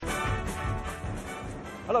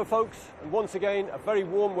Hello folks, and once again a very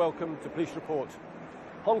warm welcome to Police Report.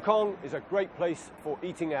 Hong Kong is a great place for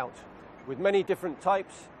eating out, with many different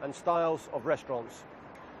types and styles of restaurants.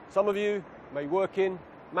 Some of you may work in,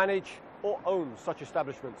 manage or own such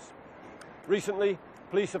establishments. Recently,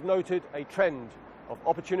 police have noted a trend of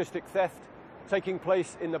opportunistic theft taking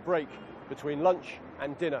place in the break between lunch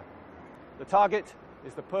and dinner. The target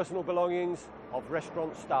is the personal belongings of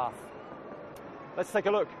restaurant staff. Let's take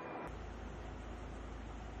a look.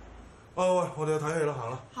 喂，我哋去睇戲啦，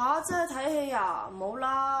行啦。吓，真係睇戲啊？唔好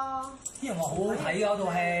啦。啲人話好好睇㗎嗰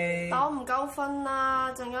套戲。但我唔夠瞓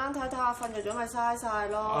啊，陣間睇下瞓着咗咪嘥晒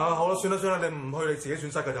咯。好啦，算啦，你唔去你自己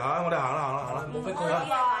損失㗎咋，我哋行啦。冇逼佢啊！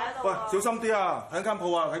喂，小心啲啊！睇間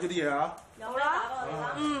鋪啊，睇住啲嘢啊。有啦。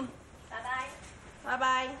拜拜。拜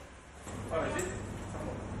拜。翻嚟先。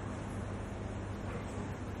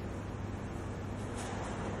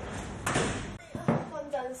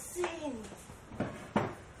瞓陣先。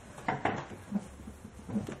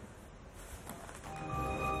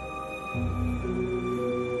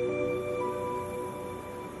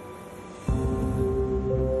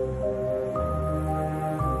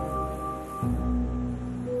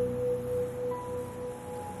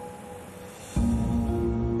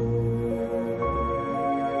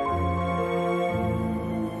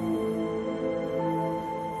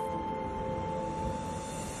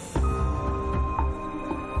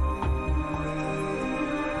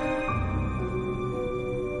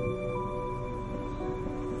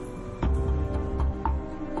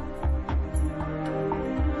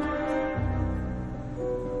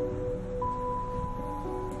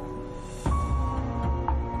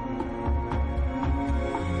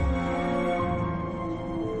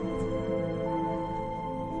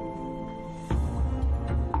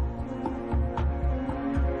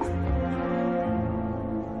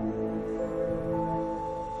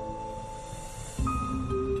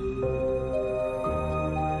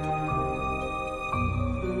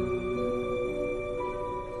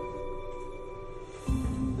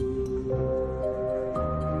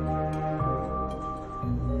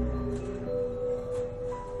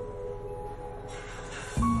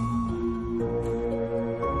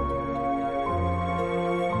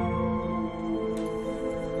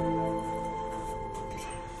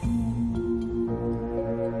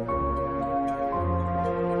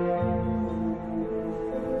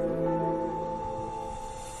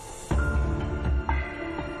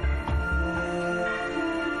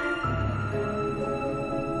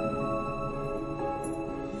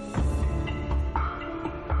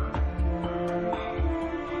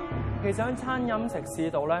其實喺餐飲食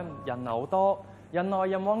肆度咧，人流多、人來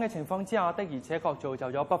人往嘅情況之下，的而且確造就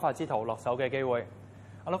咗不法之徒落手嘅機會。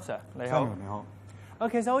阿陸 Sir， 你好。你好。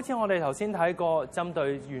其實好似我哋頭先睇過，針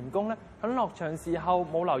對員工咧喺落場時候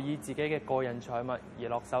冇留意自己嘅個人財物而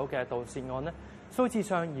落手嘅盜竊案咧，數字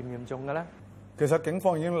上嚴唔嚴重嘅咧？其實警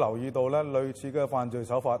方已經留意到咧，類似嘅犯罪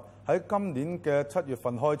手法喺今年嘅7月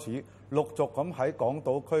份開始，陸續咁喺港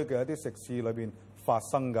島區嘅一啲食肆裏邊發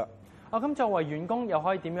生㗎。咁作為員工又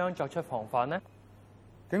可以點樣作出防範呢？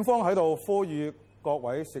警方喺度呼籲各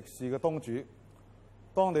位食肆嘅東主，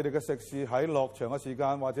當你哋嘅食肆喺落場嘅時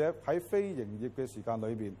間或者喺非營業嘅時間裏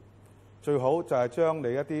邊，最好就係將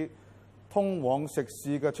你一啲通往食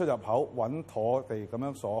肆嘅出入口穩妥地咁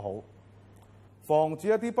樣鎖好，防止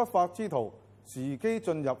一啲不法之徒時機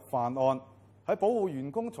進入犯案。喺保護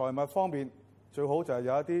員工財物方面，最好就係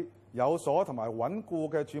有一啲有鎖同埋穩固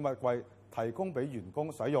嘅儲物櫃提供俾員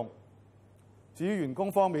工使用。至於員工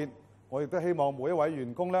方面，我亦都希望每一位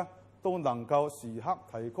員工咧都能夠時刻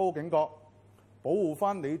提高警覺，保護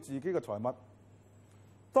翻你自己嘅財物。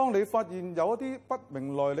當你發現有一啲不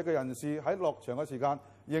明來歷嘅人士喺落場嘅時間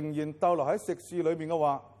仍然逗留喺食肆裏面嘅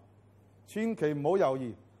話，千祈唔好猶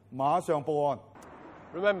豫，馬上報案。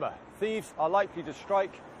Remember, thieves are likely to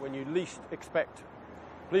strike when you least expect.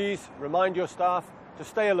 Please remind your staff to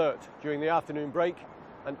stay alert during the afternoon break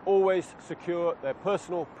and always secure their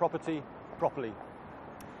personal property properly.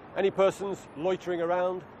 Any persons loitering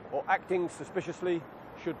around or acting suspiciously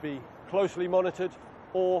should be closely monitored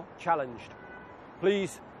or challenged.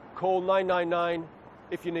 Please call 999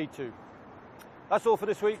 if you need to. That's all for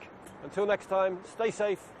this week. Until next time, stay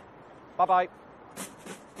safe. Bye-bye.